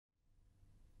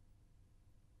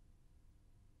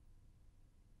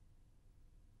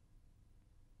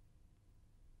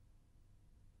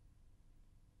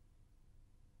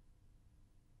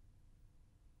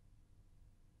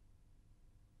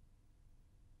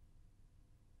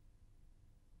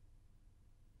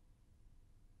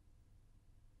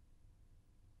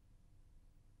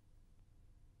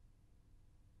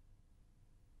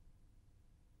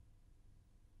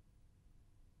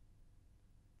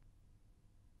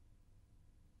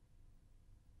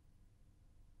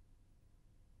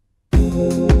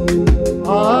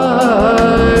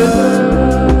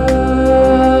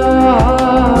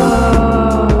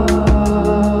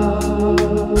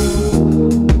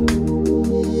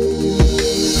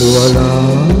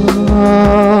වලා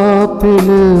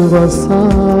පිළවසාගිරු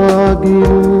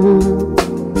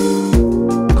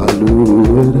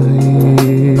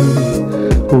කළුවරයි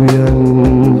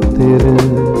උයන්තෙර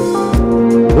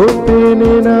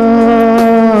ඔපෙනෙන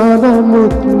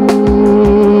නමුත්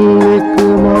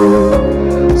එකම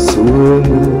සුවඳ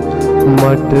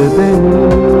මට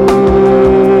දැනේ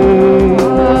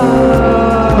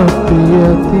අපි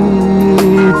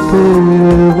අතීතය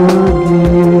වගේ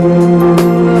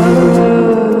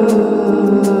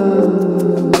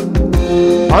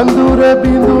අඳුර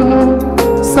බිඳුණු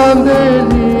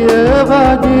සඳෙලිය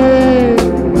වගේ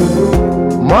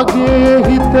මගේ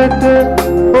හිතට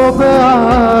ඔබ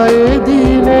ආයේ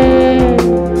දිනේ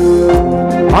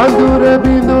අඳුර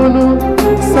බිඳුණු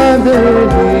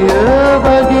සඳෙලිය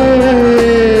වගේ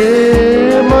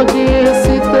මගේ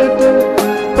සිතට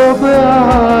ඔබ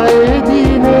ආයේ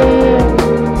දිනේ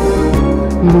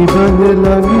නිවන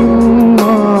ළඟින්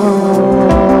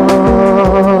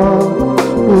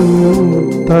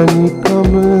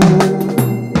තනිකම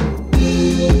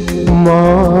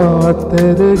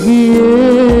මාතර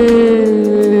ගියේ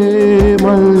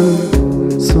මල්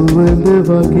සුවඳ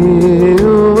වගේ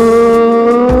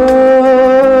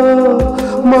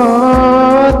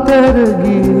මාතර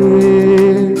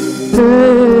ගියේ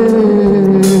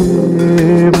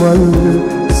මල්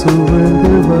සුවඳ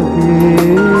වගේ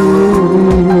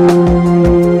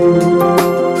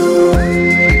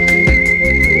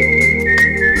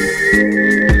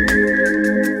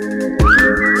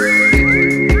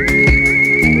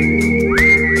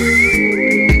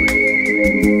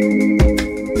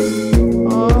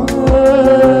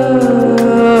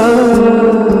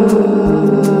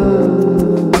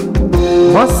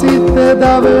මසිත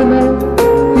දවන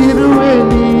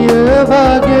හිරුවෙලිය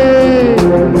වගේ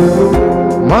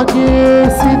මගේ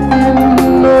සිතින්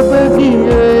ඔබ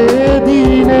ගියේ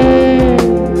දිනේ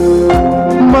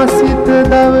මසිත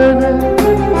දවන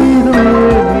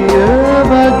හිරුවෙලිය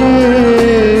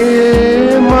වගේ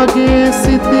මගේ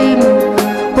සිතින්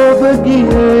ඔබ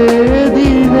ගියේ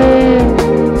දිනේ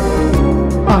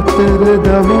අතර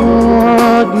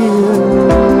දමා ගිය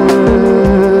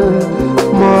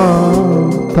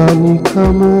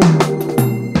තනිකම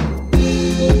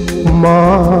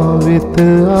මා වෙත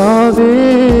ආවේ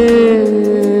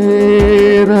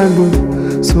රළු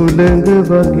සුළඟ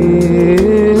වගේ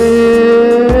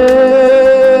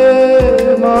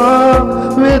මා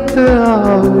වෙත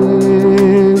ආවේ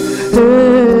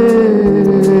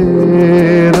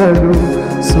රළු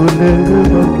සුළඟ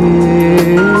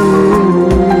වගේ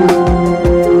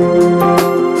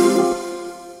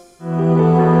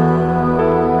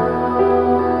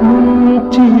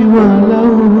Punchi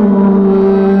Walawwa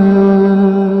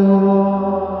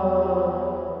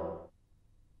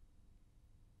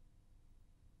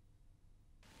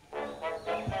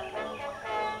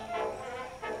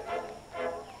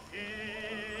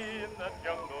In the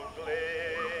jungle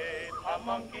glade, a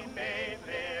monkey maid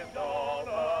lived all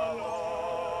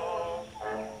alone.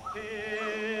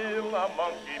 Till a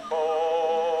monkey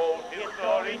bold his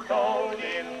story told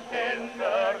in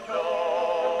tender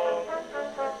tone.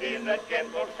 In a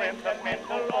gentle,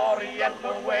 sentimental,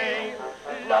 oriental way,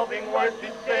 loving words he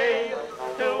say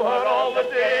to her all the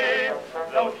day.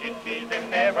 Though she tease him,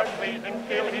 never please him,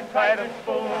 till he try to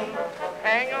spoon,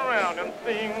 hang around and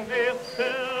sing this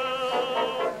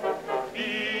tune.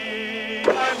 Be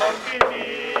my monkey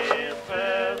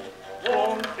kisses,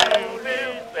 won't you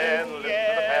listen? Listen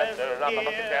to the pastor, I'm the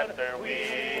monkey pastor. We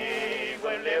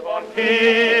will live on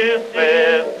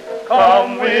kisses.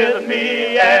 Come with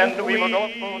me and we will go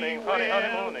spooning,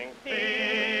 honeymooning.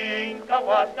 Think of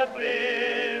what the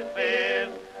bliss is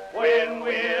when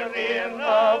we're in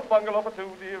a bungalow for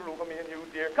two, dear. Look at me and you,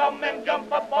 dear. Come and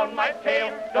jump up on my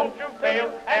tail, don't you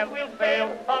fail, and we'll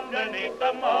sail underneath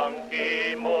the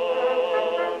monkey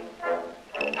moon.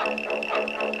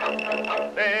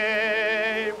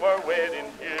 They were wed in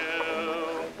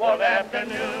June, one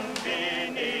afternoon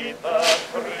beneath a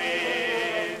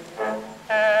tree.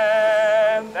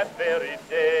 And that very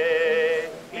day,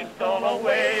 he stole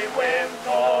away, went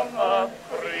on a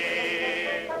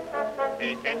spree.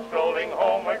 He came strolling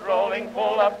homeward, rolling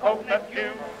full of coconut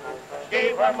juice.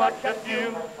 Gave her much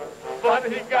abuse, but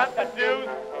he got the deuce.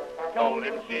 Told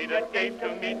him she'd a date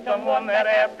to meet someone that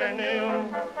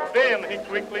afternoon. Then he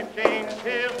quickly changed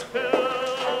his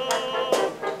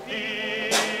tune.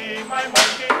 See my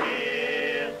monkey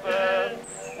kisses,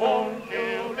 won't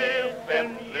you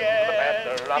listen?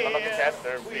 I'm the monkey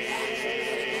pastor. We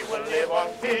will live on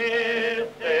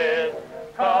kisses.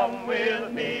 Come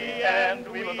with me and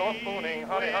we will go spooning,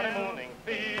 honeymooning.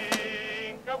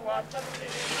 Think of what the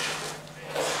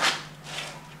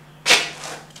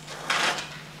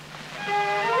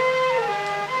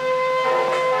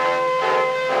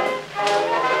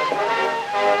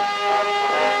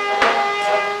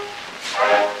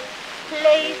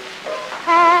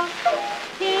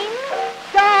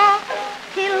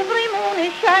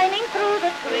through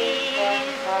the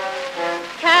trees.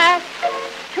 Cat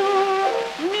to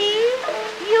me,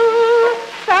 you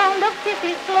sound of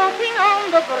kisses floating on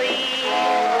the breeze.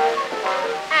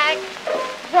 Act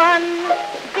one,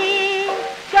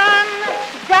 begun.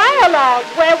 Dialogue,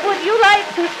 where would you like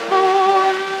to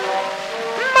spoon?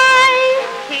 My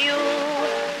you,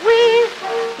 with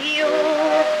you,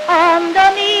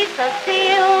 underneath a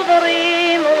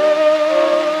silvery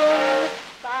moon.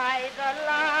 By the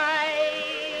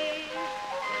light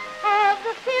of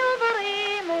the silvery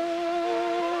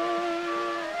moon,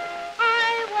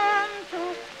 I want to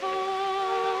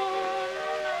spoon.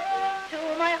 To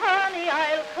my honey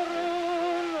I'll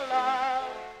croon love.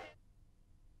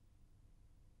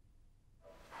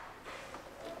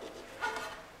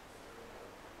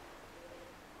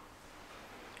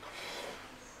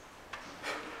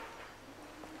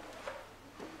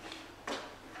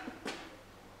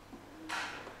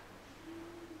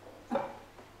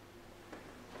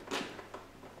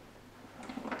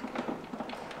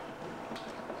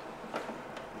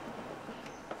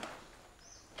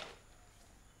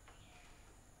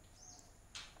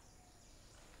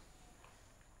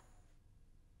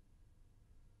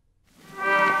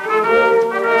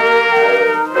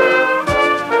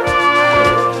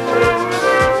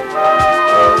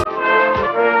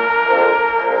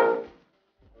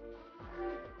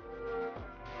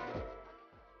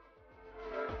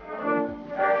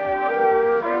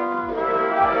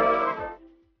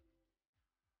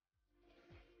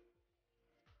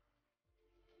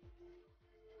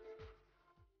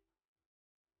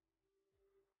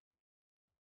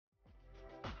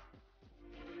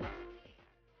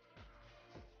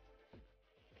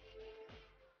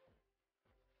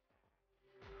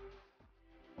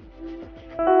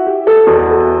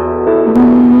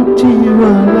 Punchi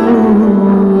Walawwa.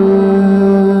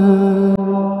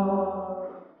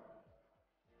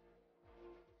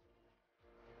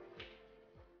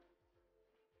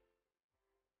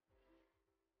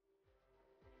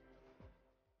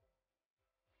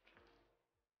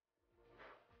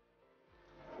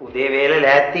 උදේ වේල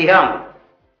ලෑස්තිහම්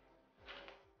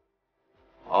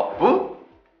අප්පු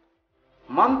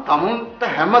මං තමුන්ට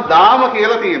හැමදාම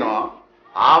කියලා තියෙනවා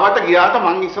ආවට ගියාට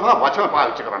මං ඉස්සරහා වචන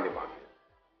පාවිච්චි කරන්න එපා.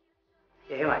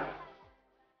 එහෙමයි.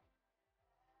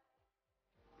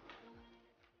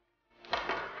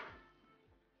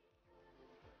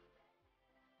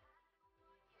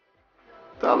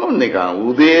 තමුන් නිකන්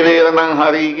උදේ වේල නම්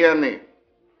හරි කියන්නේ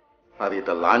හරියට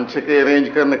ලන්ච් එක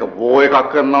arrange කරන එක බෝ එකක්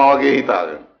කරනවා වගේ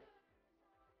හිතාගෙන.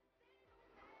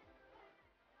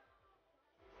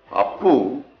 අප්පු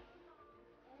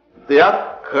දෙයක්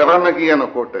කරන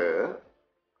කියනකොට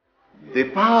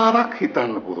දෙපාරක්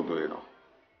හිතන්න පුරුදු වෙනවා.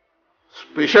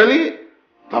 ස්පෙෂලි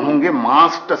තමුන්ගේ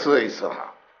මාස්ටර් සර්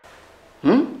ඉස්සරහා.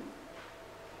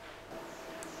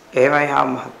 එහෙමයි හාම්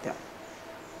මහත්තයා.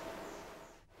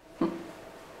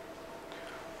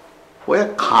 ඔය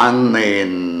කන්න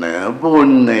එන්න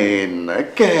බොන්න එන්න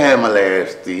කෑම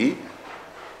ලෑස්ති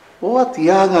ඕවා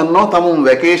තියාගන්නවා තමුන්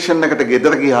වැකේෂන් එකට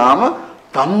ගෙදර ගියාම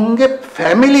තමුන්ගේ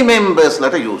ෆැමිලි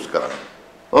මෙම්බර්ස්ලට යූස් කරන්න.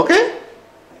 ඕකේ?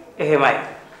 එහෙමයි.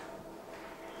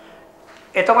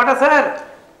 එතකොට සර්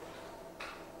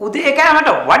උදේ කෑමට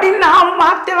වඩින්න හාම්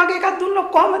මහත්තයා වගේ එකක්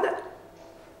දුන්නොත් කොහමද?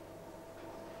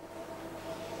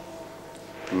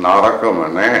 නරකම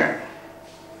නෑ.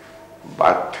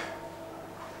 but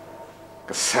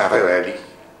සැර වැඩි.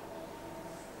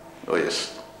 Oh yes,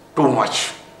 too much.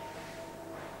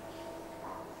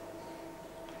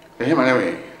 එහෙම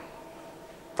නෙමෙයි.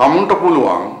 තමුන්ට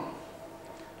පුළුවන්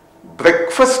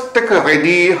බ්‍රෙක්ෆාස්ට් එක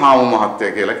රෙඩි හාමු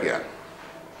මහත්තයා කියලා කියන්න.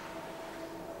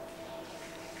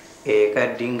 ඒක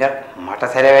ඩිංග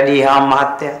මට සැර වැඩි හාම්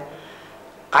මහත්තයා.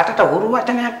 කටට හුරු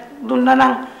වචනයක් දුන්නා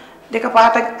නම් දෙක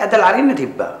පාට ඇදලා අරින්න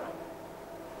තිබ්බා.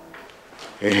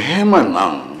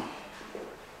 එහෙමනම්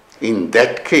in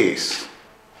that case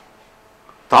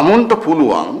තමුන්ට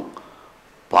පුළුවන්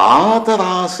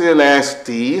පාතරාසය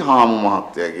ලෑස්ති හාමු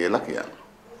මහත්තයා කියලා කියන්න.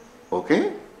 ඕකේ?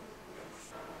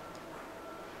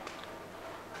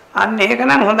 අන්න ඒක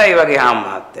නම් හොඳයි වගේ හාම්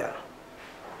මහත්තයා.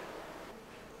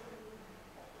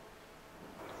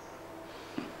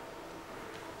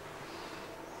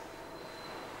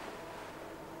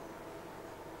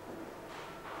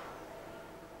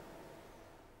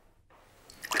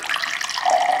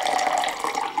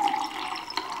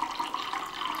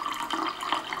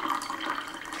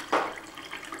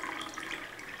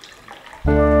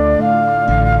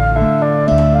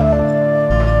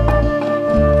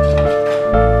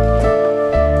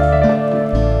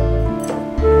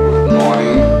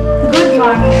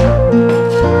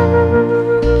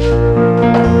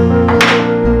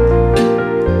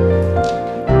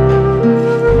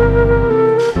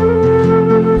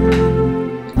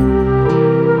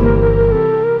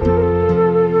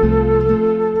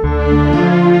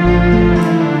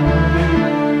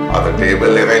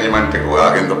 appointment එක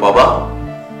ඔයාගෙන්ද බබා?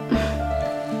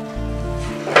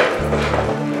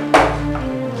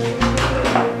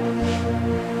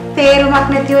 තේරුමක්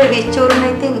නැති ඔය වෙච්චෝරුන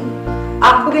ඉතින්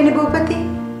අප්පුගෙන භූපති.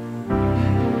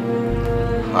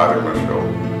 හරිම ෂෝ.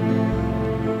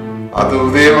 අද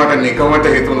උදේ මට නිකමට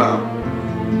හිතුණා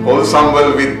whole sambal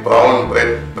with brown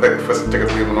bread breakfast එක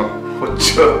තිබුණා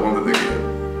කොච්චර හොඳද කියලා.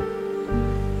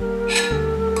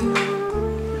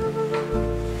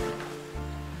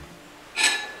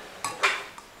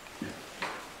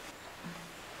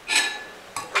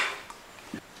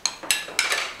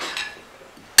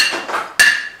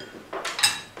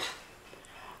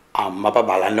 අම්මපා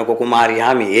බලන්නකො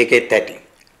කුමාරියා මේකෙත් ඇති.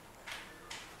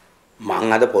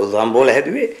 මං අද පොල් සම්බෝල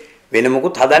හැදුවේ වෙන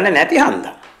මොකුත් හදන්නේ නැති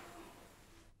හන්දා.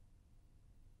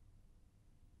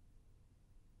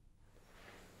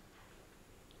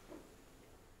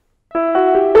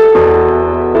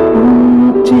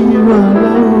 Punchi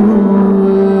Walawwa.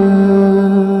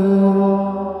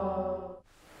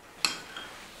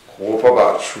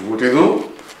 කොපබා ෂූටිදු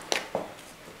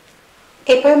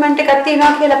අපොයින්ට්මන්ට් එකක්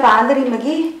තියෙනවා කියලා පාන්දරින්ම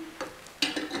ගියේ.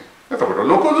 එතකොට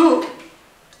ලොකුදු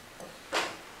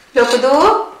ලොකුදු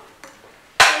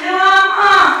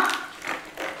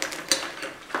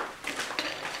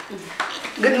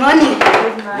Good morning.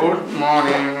 good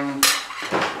morning.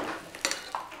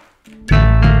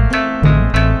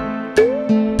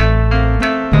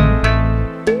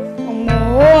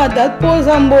 අම්මෝ අදත් පොල්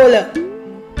සම්බෝල.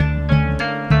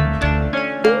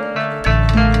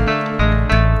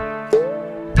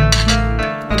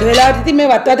 අද වෙලාවට ඉතින් මේ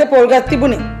වත්වතේ පොල් ගස්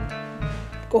තිබුණේ.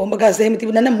 කොහොඹ ගස් එහෙම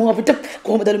තිබුණා නම් මෝ අපිට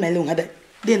කොහොමදලු මැලුම් හදයි.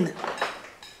 දෙන්න.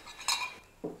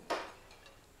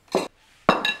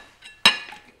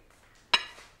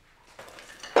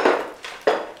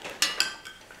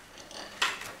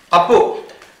 අප්පු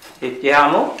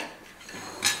එච්චාමු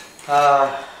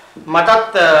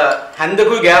මටත්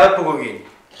හැන්දකුයි ගෑවප්පුකුයි කියන්නේ.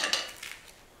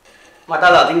 මට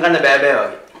අද අතින් ගන්න බෑ බෑ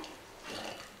වගේ.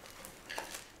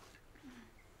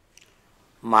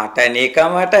 මට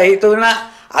නිකමට හිතුණා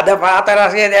අද පාත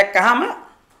රසය දැක්කහම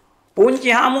පුංචි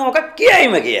හාමුවක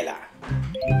කියයිම කියලා.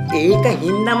 ඒක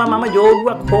හින්දාම මම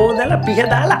ජෝඩුවක් හොදලා පිහ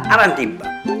දාලා අරන්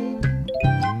තිබ්බා.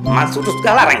 මම සුටුස්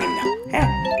ගාලා අරන් ඉන්නවා. ඈ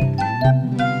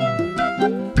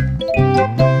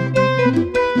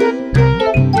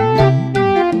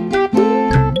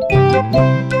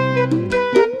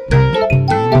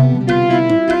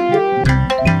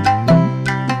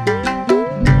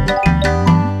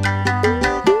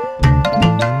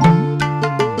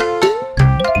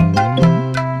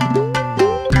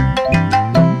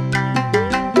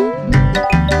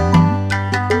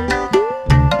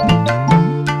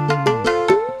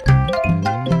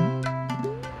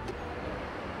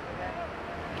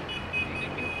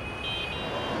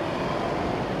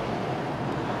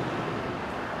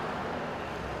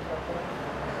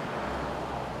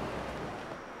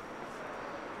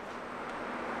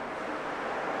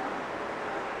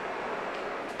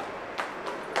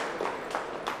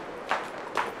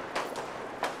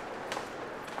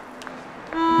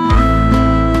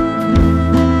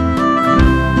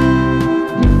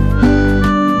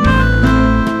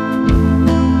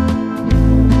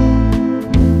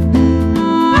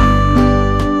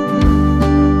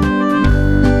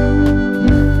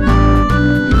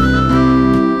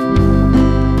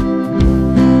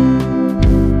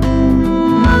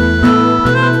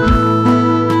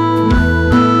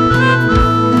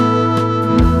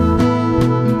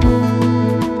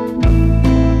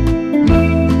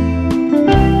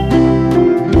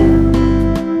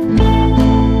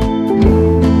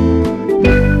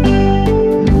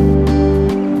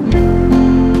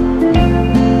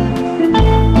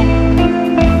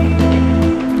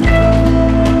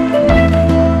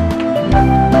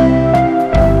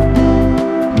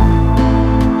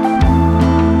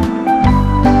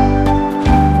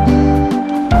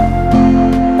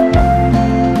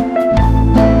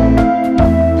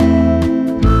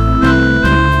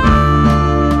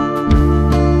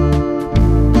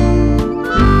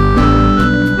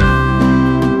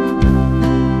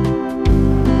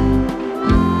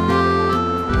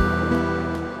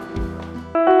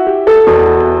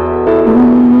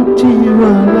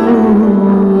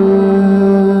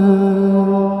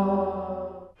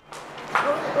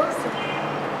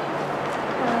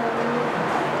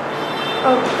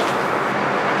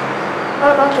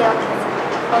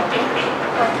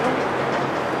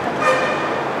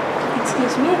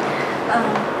Excuse me.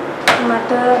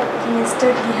 මට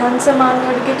මිස්ටර් ගිහන්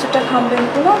සමාන්වඩගේ චුට්ටක් හම්බෙන්න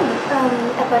පුළුවන්ද?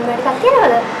 අපොයින්ට්මන්ට් එකක්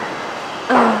තියෙනවද?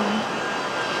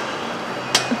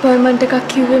 අපොයින්ට්මන්ට් එකක්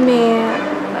කිව්වේ මේ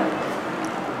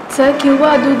සර්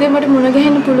කිව්වා අද උදේ මට මුණ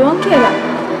ගැහෙන්න පුළුවන් කියලා.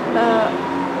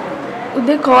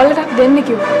 උදේ කෝල් එකක් දෙන්න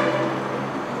කිව්වා.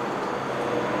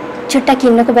 චුට්ටක්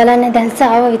ඉන්නකෝ බලන්න දැන්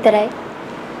සාව විතරයි.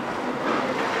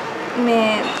 මේ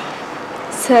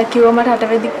සර් කිව්වා මට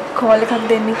 8 වෙදි කෝල් එකක්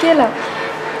දෙන්න කියලා.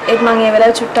 ඒත් මම ඒ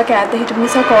වෙලාවේ චුට්ටක් ඈත හිටපු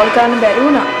නිසා කෝල් කරන්න බැරි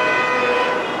වුණා.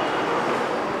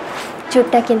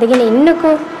 චුට්ටක් ඉඳගෙන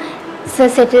ඉන්නකෝ. සර්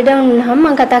සෙටල් ඩවුන් වුණාම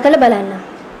මම කතා කරලා බලන්නම්.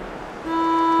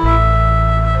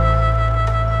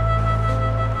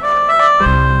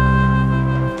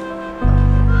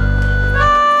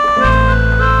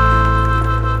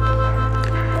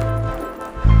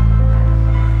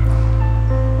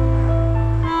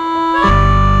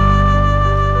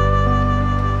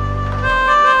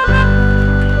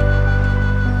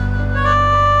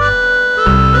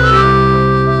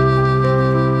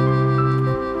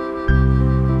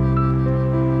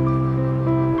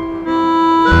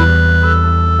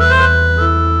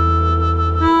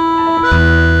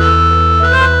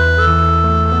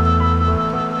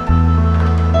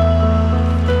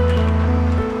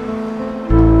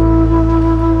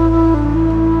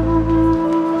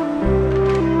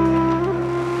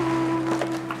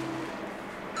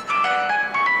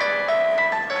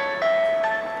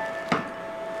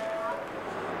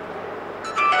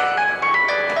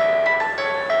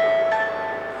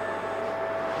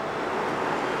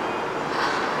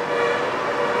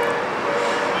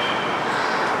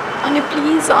 අනේ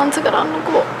ප්ලීස් ආන්සර්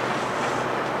කරන්නකෝ.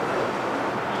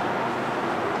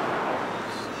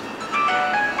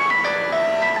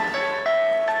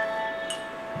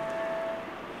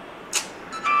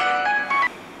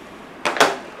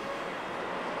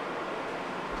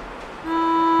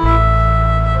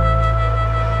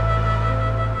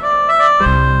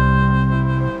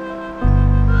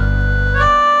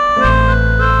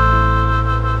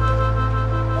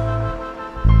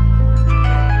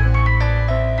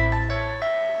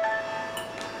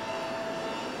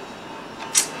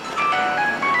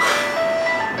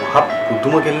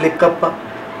 පුදුම කෙල්ලෙක් අප්පා.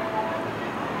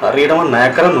 හරියටම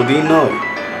ණයක් කරන් නොදී ඉන්නවා වගේ.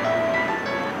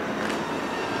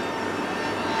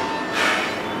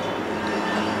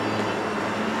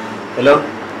 හෙලෝ.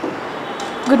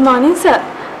 good morning sir.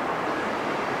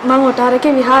 මම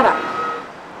ඔටාරකේ විහාරා.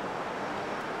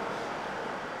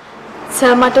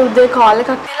 සර් මට උදේ කෝල්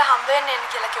එකක් දීලා හම්බ වෙන්න එන්න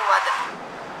කියලා කිව්වද?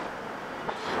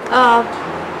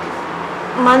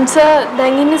 මං සර්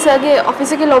දැන් ඉන්නේ සර්ගේ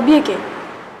ඔෆිස් එකේ ලොබි එකේ.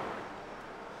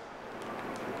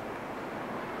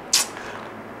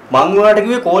 මං ඔයාලට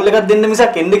කිව්වේ කෝල් එකක් දෙන්න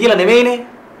මිසක් එන්න කියලා නෙමෙයිනේ.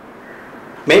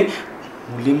 මේ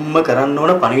මුලින්ම කරන්න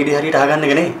ඕන පණිවිඩය හරියට අහගන්න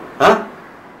එක නේ. හා?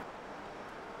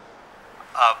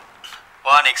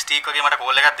 ඔයා next week වගේ මට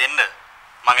කෝල් එකක් දෙන්න.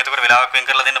 මං එතකොට වෙලාවක් වෙන්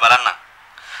කරලා දෙන්න බලන්න.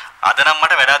 අද නම්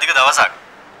මට වැඩ අධික දවසක්.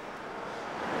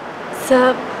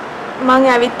 සර්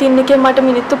මං ඇවිත් ඉන්න එකේ මට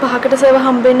මිනිත්තු 5කට සර්ව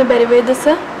හම්බෙන්න බැරි වේද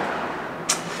සර්?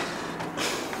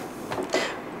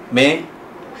 මේ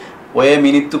ඔය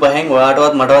මිනිත්තු 5න්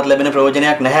ඔයාටවත් මටවත් ලැබෙන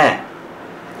ප්‍රයෝජනයක් නැහැ.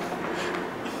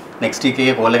 next week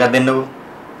එකේ කෝල් එකක් දෙන්නකෝ.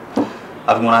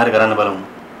 අපි මොනවා හරි කරන්න බලමු.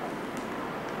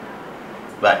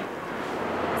 bye.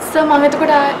 සර් මම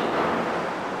එතකොට